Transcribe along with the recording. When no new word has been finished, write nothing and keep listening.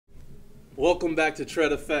Welcome back to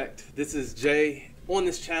Tread Effect. This is Jay. On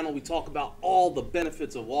this channel, we talk about all the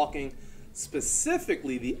benefits of walking,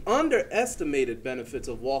 specifically the underestimated benefits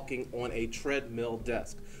of walking on a treadmill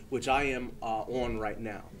desk, which I am on right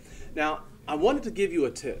now. Now, I wanted to give you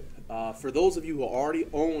a tip. For those of you who already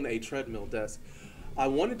own a treadmill desk, I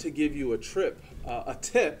wanted to give you a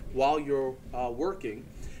tip while you're working.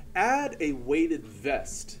 Add a weighted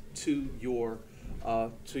vest to your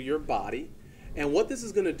body. And what this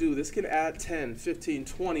is going to do, this can add 10, 15,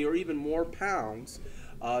 20, or even more pounds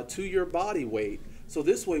to your body weight. So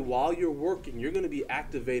this way, while you're working, you're going to be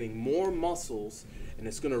activating more muscles, and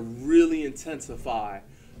it's going to really intensify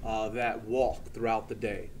that walk throughout the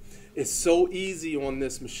day. It's so easy on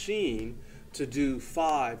this machine to do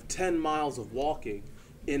 5, 10 miles of walking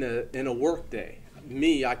in a work day.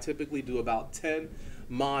 I typically do about 10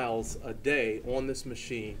 miles a day on this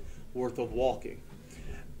machine worth of walking.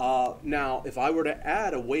 Now, if I were to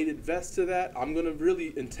add a weighted vest to that, I'm going to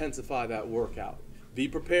really intensify that workout. Be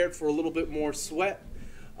prepared for a little bit more sweat,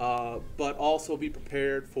 but also be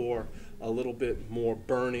prepared for a little bit more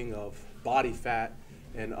burning of body fat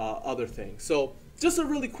and other things. So just a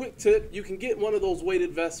really quick tip, you can get one of those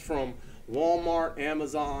weighted vests from Walmart,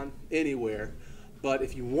 Amazon, anywhere. But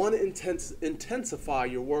if you want to intensify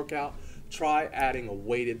your workout, try adding a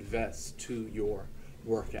weighted vest to your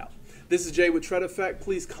workout. This is Jay with Tread Effect.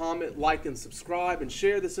 Please comment, like, and subscribe, and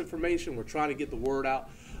share this information. We're trying to get the word out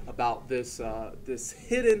about this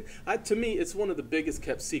hidden, to me, it's one of the biggest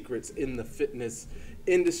kept secrets in the fitness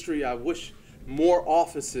industry. I wish more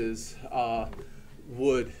offices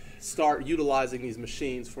would start utilizing these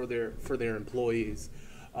machines for their employees,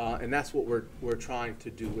 and that's what we're trying to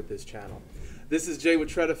do with this channel. This is Jay with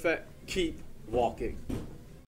Tread Effect. Keep walking.